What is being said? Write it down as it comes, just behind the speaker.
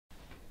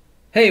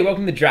Hey,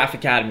 welcome to Draft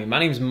Academy. My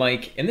name is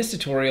Mike. In this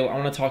tutorial, I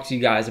want to talk to you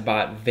guys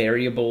about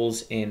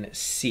variables in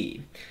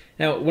C.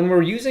 Now, when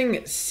we're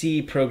using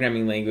C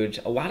programming language,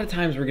 a lot of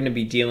times we're going to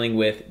be dealing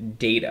with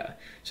data.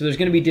 So there's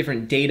going to be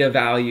different data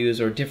values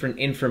or different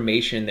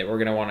information that we're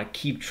going to want to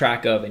keep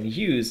track of and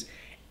use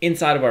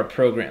inside of our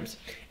programs.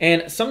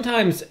 And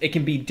sometimes it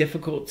can be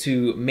difficult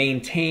to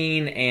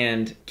maintain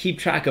and keep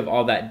track of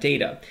all that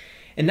data.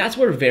 And that's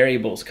where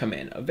variables come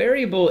in. A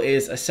variable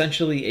is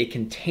essentially a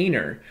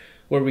container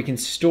where we can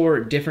store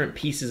different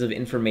pieces of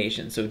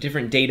information. So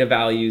different data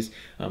values,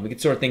 we can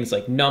store things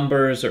like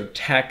numbers or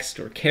text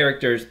or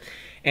characters.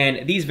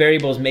 And these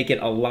variables make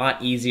it a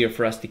lot easier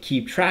for us to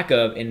keep track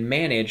of and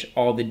manage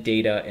all the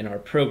data in our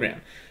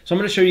program. So I'm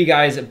going to show you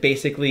guys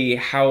basically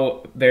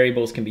how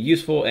variables can be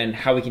useful and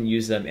how we can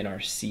use them in our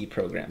C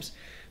programs.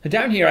 So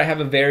down here I have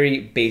a very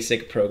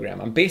basic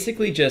program. I'm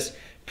basically just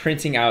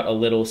printing out a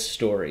little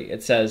story.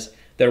 It says,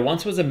 there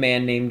once was a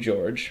man named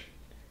George.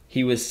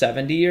 He was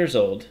 70 years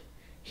old.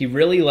 He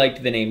really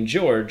liked the name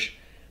George,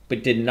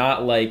 but did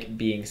not like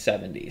being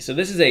 70. So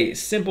this is a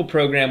simple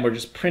program. We're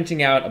just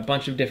printing out a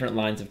bunch of different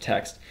lines of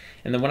text.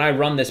 And then when I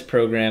run this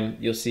program,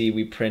 you'll see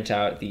we print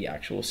out the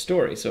actual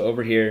story. So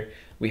over here,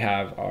 we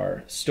have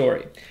our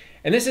story.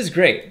 And this is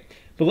great.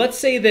 But let's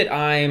say that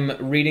I'm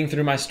reading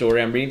through my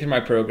story, I'm reading through my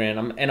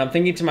program, and I'm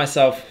thinking to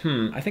myself,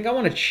 I think I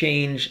want to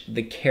change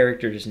the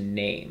character's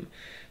name.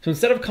 So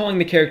instead of calling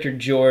the character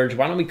George,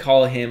 why don't we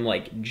call him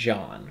like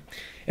John?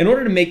 In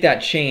order to make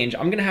that change,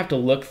 I'm going to have to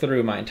look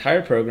through my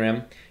entire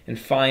program and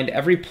find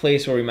every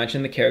place where we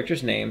mention the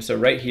character's name. So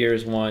right here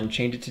is one,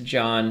 change it to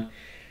John. I'm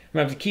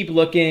going to have to keep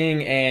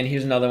looking, and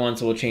here's another one,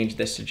 so we'll change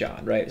this to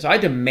John, right? So I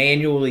had to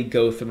manually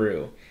go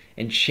through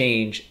and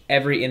change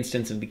every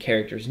instance of the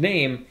character's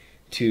name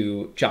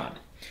to John.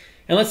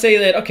 And let's say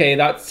that, okay,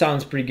 that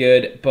sounds pretty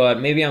good, but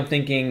maybe I'm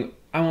thinking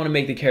I want to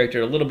make the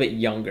character a little bit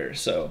younger.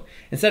 So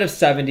instead of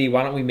 70,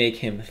 why don't we make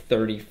him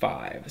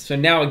 35? So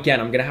now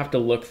again, I'm going to have to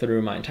look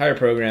through my entire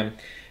program,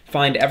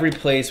 find every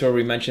place where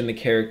we mention the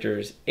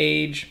character's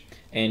age,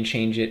 and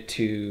change it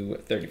to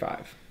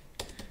 35.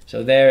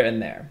 So there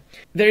and there.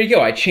 There you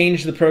go. I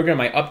changed the program,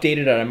 I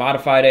updated it, I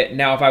modified it.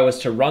 Now if I was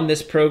to run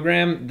this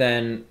program,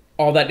 then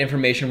all that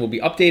information will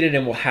be updated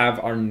and we'll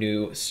have our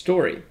new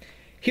story.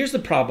 Here's the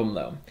problem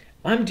though.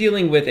 I'm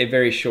dealing with a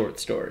very short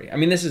story. I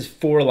mean, this is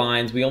 4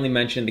 lines. We only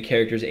mentioned the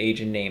character's age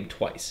and name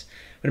twice.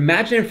 But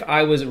imagine if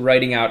I was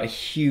writing out a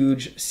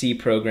huge C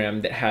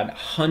program that had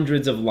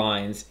hundreds of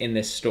lines in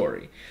this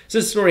story. So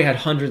this story had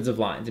hundreds of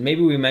lines, and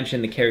maybe we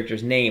mentioned the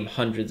character's name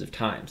hundreds of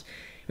times.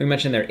 We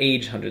mentioned their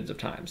age hundreds of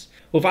times.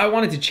 Well, if I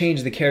wanted to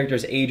change the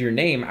character's age or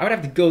name, I would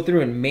have to go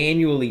through and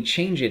manually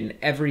change it in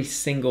every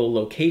single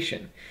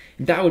location.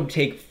 And that would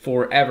take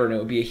forever, and it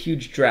would be a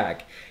huge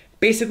drag.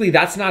 Basically,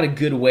 that's not a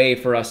good way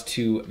for us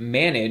to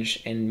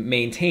manage and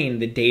maintain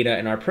the data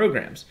in our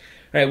programs.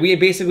 Right? We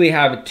basically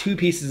have 2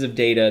 pieces of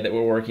data that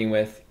we're working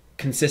with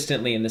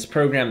consistently in this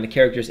program, the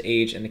character's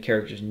age and the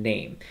character's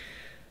name.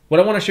 What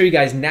I want to show you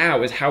guys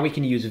now is how we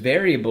can use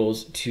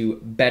variables to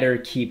better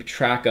keep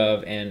track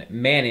of and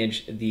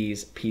manage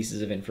these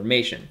pieces of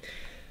information.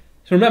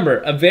 So remember,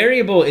 a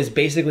variable is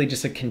basically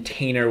just a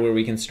container where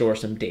we can store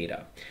some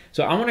data.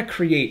 So I want to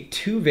create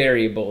 2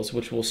 variables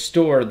which will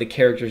store the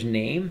character's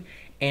name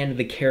and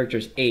the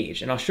character's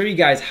age. And I'll show you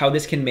guys how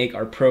this can make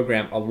our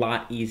program a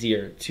lot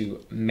easier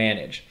to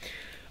manage.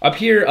 Up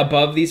here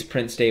above these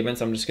print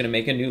statements, I'm just going to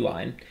make a new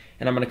line,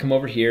 and I'm going to come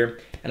over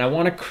here and I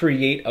want to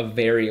create a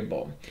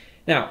variable.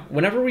 Now,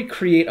 whenever we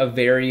create a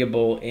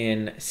variable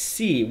in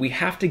C, we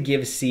have to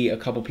give C a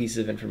couple pieces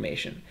of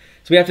information.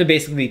 So we have to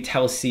basically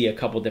tell C a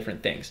couple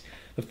different things.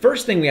 The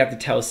first thing we have to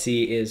tell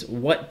C is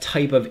what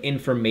type of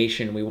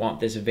information we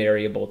want this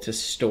variable to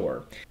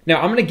store.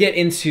 Now, I'm going to get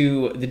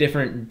into the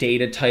different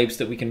data types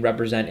that we can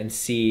represent in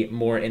C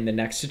more in the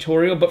next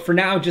tutorial, but for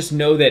now, just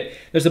know that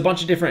there's a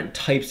bunch of different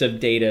types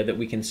of data that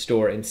we can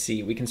store in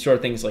C. We can store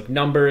things like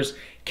numbers,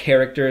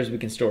 characters, we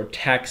can store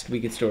text, we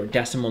can store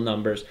decimal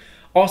numbers,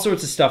 all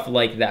sorts of stuff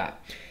like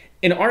that.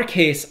 In our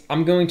case,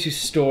 I'm going to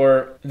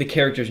store the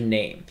character's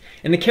name.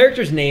 And the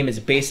character's name is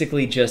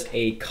basically just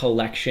a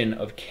collection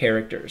of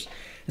characters.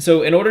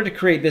 So in order to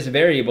create this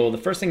variable, the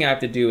first thing I have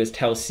to do is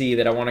tell C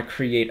that I want to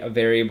create a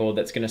variable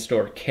that's going to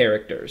store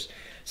characters.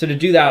 So to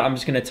do that, I'm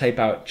just going to type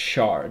out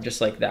char, just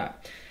like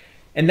that.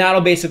 And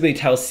that'll basically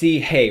tell C,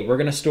 hey, we're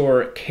going to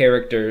store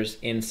characters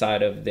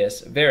inside of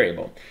this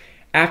variable.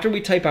 After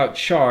we type out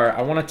char,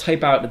 I want to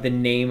type out the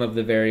name of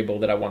the variable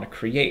that I want to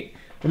create.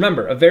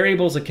 Remember, a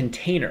variable is a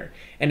container,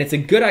 and it's a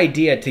good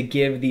idea to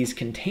give these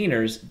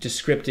containers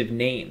descriptive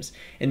names.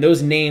 And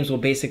those names will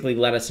basically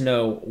let us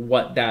know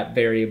what that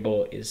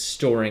variable is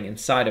storing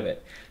inside of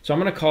it. So I'm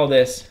going to call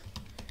this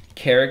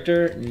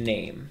character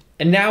name.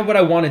 And now what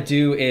I want to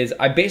do is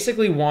I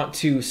basically want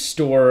to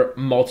store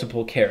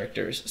multiple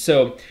characters.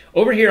 So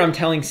over here I'm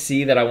telling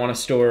C that I want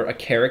to store a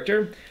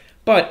character.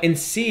 But in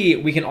C,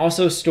 we can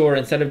also store,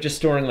 instead of just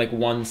storing like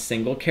one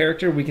single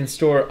character, we can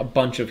store a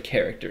bunch of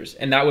characters.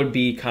 And that would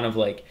be kind of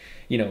like,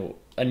 you know,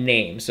 a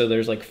name. So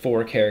there's like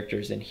 4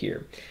 characters in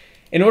here.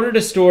 In order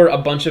to store a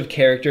bunch of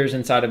characters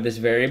inside of this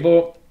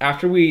variable,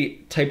 after we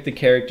type the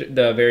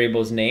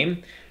variable's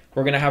name,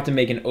 we're going to have to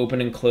make an open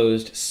and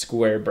closed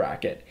square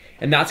bracket.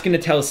 And that's going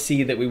to tell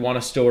C that we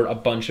want to store a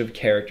bunch of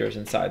characters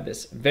inside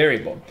this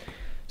variable.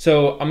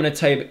 So I'm going to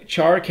type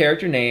char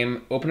character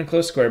name, open and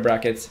close square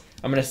brackets.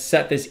 I'm going to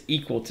set this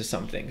equal to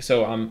something.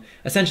 So I'm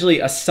essentially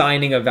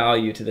assigning a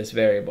value to this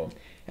variable.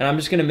 And I'm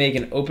just going to make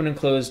an open and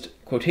closed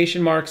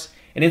quotation marks.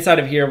 And inside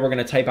of here, we're going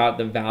to type out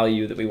the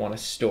value that we want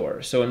to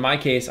store. So in my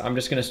case, I'm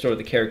just going to store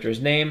the character's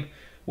name,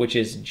 which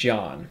is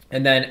John.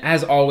 And then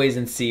as always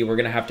in C, we're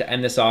going to have to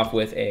end this off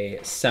with a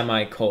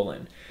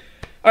semicolon.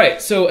 All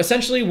right, so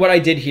essentially what I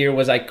did here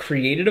was I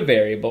created a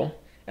variable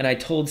and I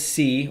told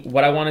C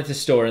what I wanted to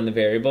store in the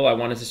variable. I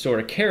wanted to store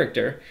a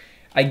character.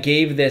 I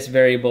gave this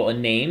variable a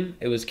name.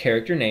 It was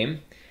character name.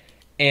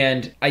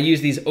 And I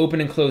used these open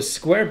and closed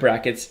square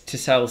brackets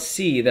to tell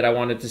C that I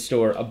wanted to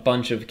store a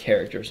bunch of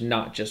characters,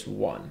 not just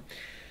one.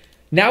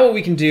 Now what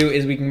we can do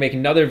is we can make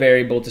another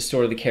variable to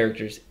store the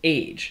character's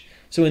age.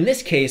 So in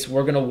this case,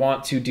 we're going to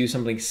want to do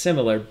something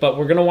similar, but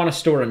we're going to want to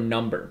store a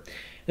number.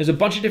 There's a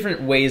bunch of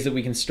different ways that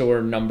we can store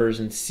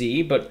numbers in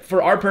C, but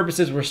for our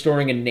purposes, we're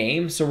storing a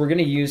name, so we're going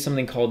to use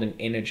something called an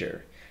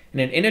integer. And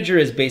an integer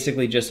is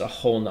basically just a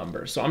whole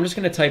number. So I'm just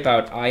going to type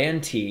out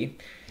int,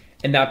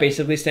 and that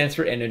basically stands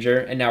for integer,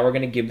 and now we're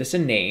going to give this a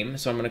name.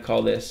 So I'm going to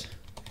call this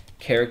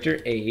character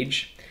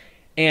age,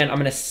 and I'm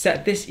going to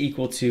set this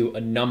equal to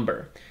a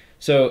number.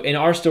 So in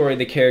our story,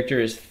 the character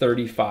is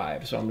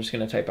 35. So I'm just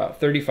going to type out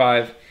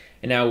 35,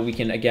 and now we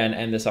can again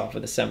end this off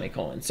with a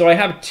semicolon. So I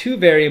have two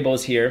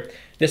variables here.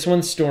 This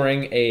one's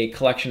storing a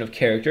collection of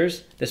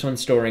characters. This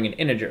one's storing an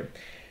integer.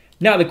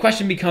 Now the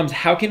question becomes,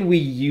 how can we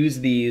use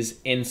these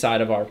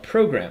inside of our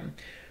program?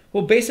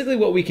 Well, basically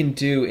what we can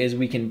do is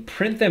we can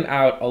print them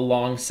out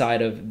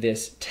alongside of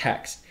this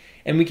text.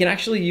 And we can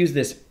actually use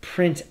this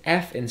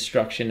printf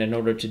instruction in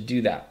order to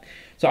do that.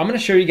 So I'm going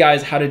to show you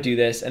guys how to do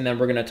this, and then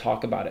we're going to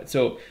talk about it.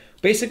 So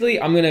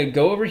basically, I'm going to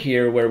go over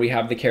here where we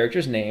have the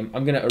character's name.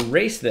 I'm going to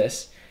erase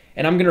this,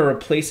 and I'm going to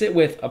replace it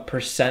with a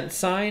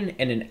 %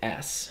 and an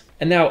S.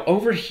 And now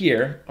over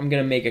here, I'm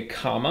going to make a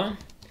comma,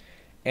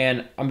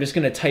 and I'm just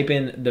going to type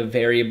in the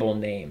variable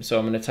name. So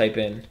I'm going to type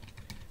in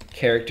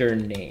character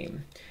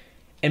name.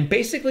 And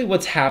basically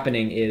what's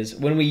happening is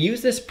when we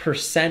use this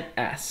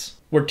 %s,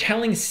 we're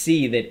telling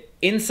C that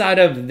inside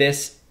of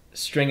this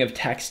string of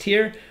text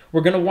here,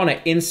 we're going to want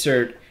to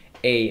insert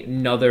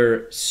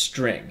another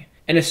string.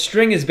 And a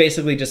string is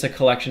basically just a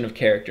collection of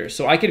characters.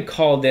 So I could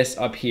call this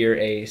up here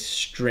a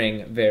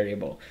string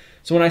variable.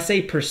 So when I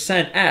say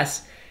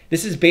 %s,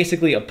 this is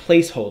basically a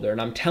placeholder, and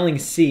I'm telling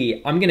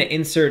C I'm going to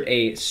insert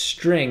a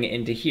string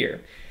into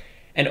here.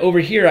 And over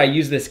here, I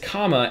use this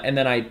comma, and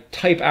then I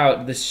type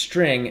out the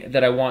string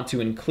that I want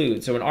to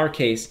include. So in our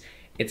case,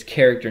 it's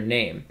character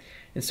name.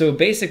 And so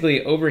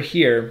basically over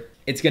here,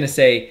 it's going to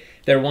say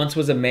there once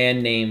was a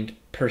man named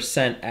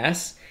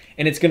 %s,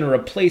 and it's going to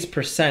replace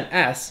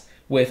 %s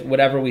with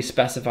whatever we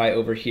specify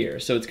over here.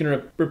 So it's going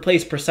to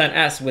replace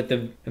 %s with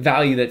the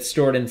value that's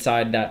stored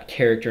inside that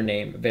character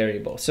name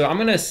variable. So I'm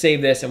going to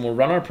save this, and we'll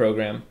run our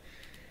program.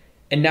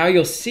 And now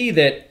you'll see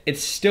that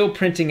it's still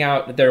printing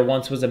out that there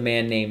once was a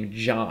man named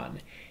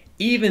John.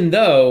 Even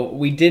though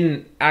we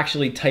didn't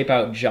actually type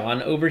out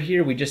John over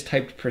here, we just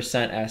typed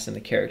 %s in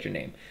the character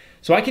name.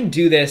 So I can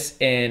do this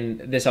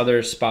in this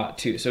other spot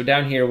too. So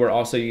down here, we're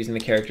also using the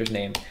character's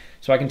name.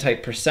 So I can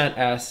type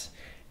 %s,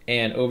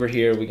 and over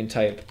here we can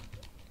type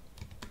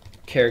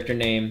character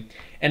name.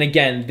 And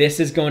again, this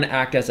is going to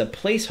act as a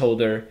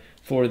placeholder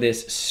for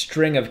this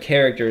string of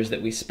characters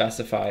that we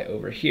specify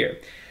over here.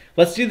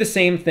 Let's do the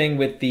same thing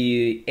with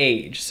the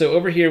age. So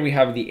over here we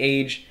have the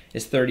age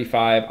is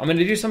 35. I'm going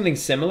to do something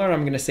similar.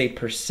 I'm going to say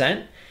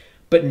 %,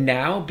 but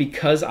now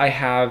because I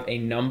have a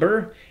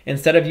number,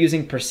 instead of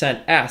using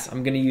 %s,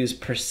 I'm going to use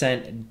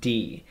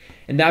 %d.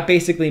 And that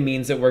basically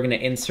means that we're going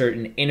to insert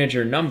an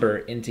integer number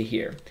into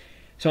here.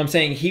 So I'm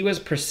saying he was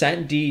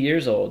 %d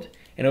years old,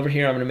 and over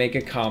here I'm going to make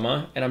a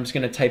comma, and I'm just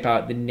going to type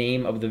out the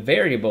name of the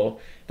variable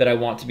that I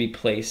want to be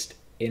placed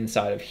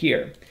inside of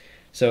here.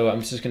 So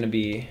I'm just going to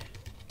be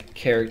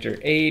character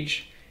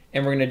age,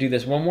 and we're going to do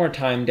this one more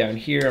time down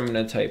here. I'm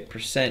going to type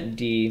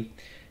 %d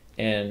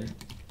and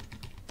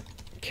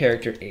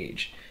character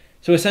age.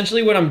 So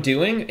essentially what I'm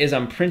doing is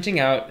I'm printing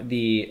out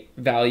the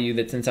value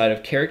that's inside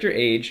of character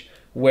age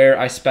where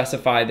I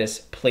specify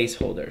this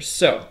placeholder.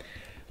 So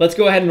let's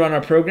go ahead and run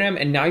our program,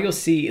 and now you'll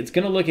see it's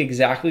going to look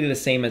exactly the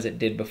same as it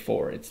did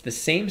before. It's the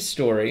same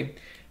story,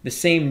 the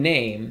same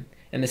name,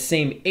 and the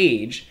same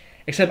age,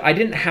 except I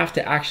didn't have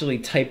to actually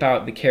type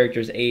out the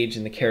character's age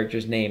and the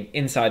character's name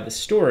inside the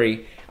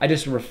story. I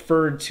just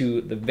referred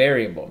to the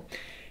variable.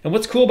 And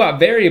what's cool about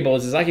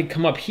variables is I could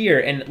come up here,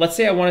 and let's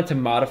say I wanted to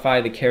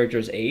modify the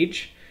character's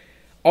age.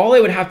 All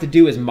I would have to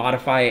do is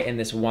modify it in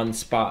this one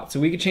spot. So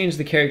we could change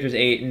the character's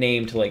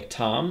name to like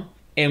Tom,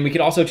 and we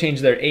could also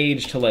change their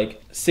age to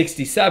like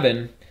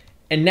 67.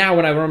 And now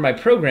when I run my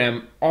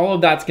program, all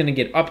of that's going to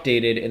get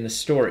updated in the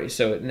story.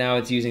 So now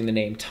it's using the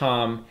name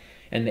Tom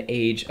and the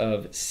age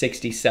of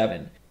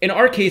 67. in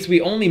our case,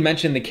 we only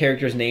mentioned the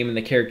character's name and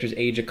the character's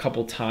age a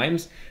couple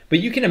times, but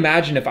you can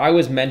imagine if I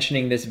was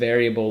mentioning this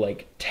variable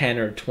like 10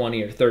 or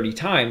 20 or 30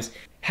 times,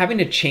 having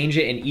to change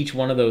it in each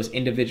one of those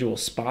individual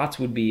spots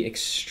would be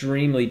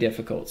extremely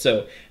difficult.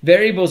 So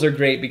variables are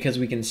great because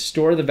we can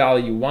store the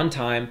value one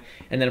time,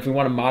 and then if we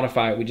want to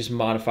modify it, we just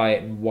modify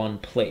it in one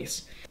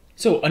place.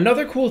 So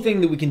another cool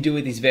thing that we can do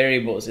with these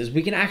variables is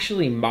we can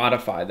actually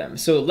modify them.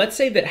 So let's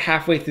say that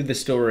halfway through the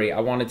story, I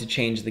wanted to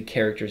change the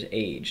character's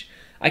age.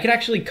 I could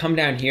actually come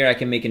down here, I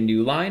can make a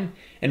new line,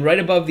 and right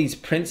above these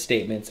print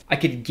statements, I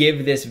could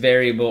give this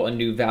variable a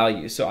new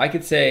value. So I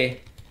could say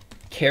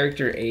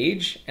character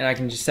age, and I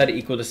can just set it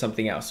equal to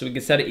something else. So we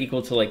could set it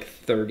equal to like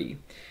 30.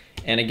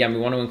 And again, we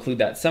want to include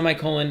that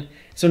semicolon.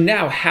 So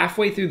now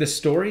halfway through the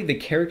story, the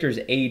character's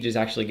age is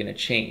actually going to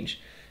change.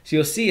 So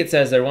you'll see it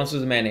says there once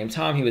was a man named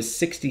Tom, he was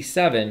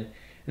 67, and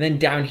then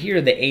down here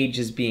the age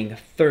is being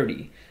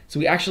 30. So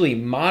we actually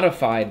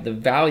modified the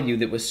value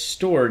that was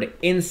stored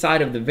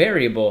inside of the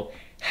variable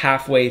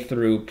halfway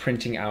through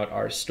printing out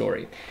our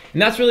story.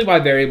 And that's really why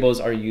variables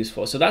are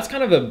useful. So that's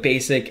kind of a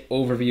basic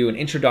overview and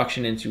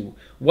introduction into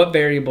what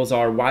variables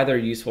are, why they're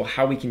useful,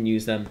 how we can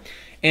use them.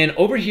 And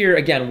over here,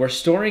 again, we're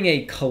storing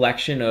a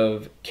collection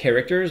of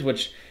characters,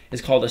 which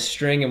is called a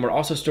string, and we're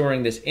also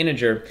storing this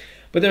integer.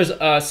 But there's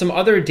some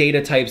other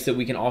data types that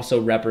we can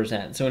also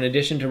represent. So in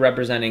addition to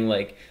representing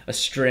like a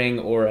string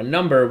or a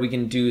number, we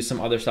can do some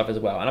other stuff as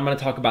well. And I'm going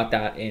to talk about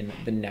that in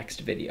the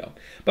next video.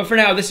 But for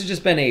now, this has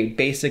just been a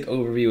basic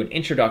overview and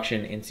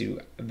introduction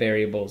into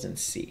variables in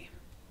C.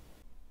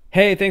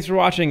 Hey, thanks for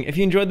watching. If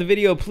you enjoyed the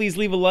video, please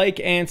leave a like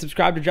and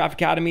subscribe to Draft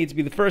Academy to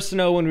be the first to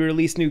know when we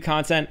release new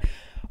content.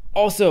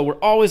 Also, we're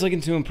always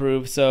looking to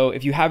improve, so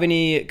if you have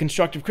any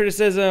constructive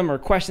criticism or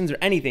questions or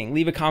anything,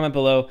 leave a comment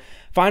below.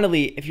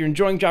 Finally, if you're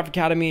enjoying Draft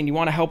Academy and you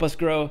want to help us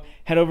grow,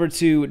 head over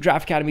to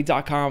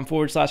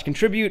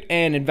draftacademy.com/contribute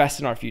and invest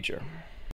in our future.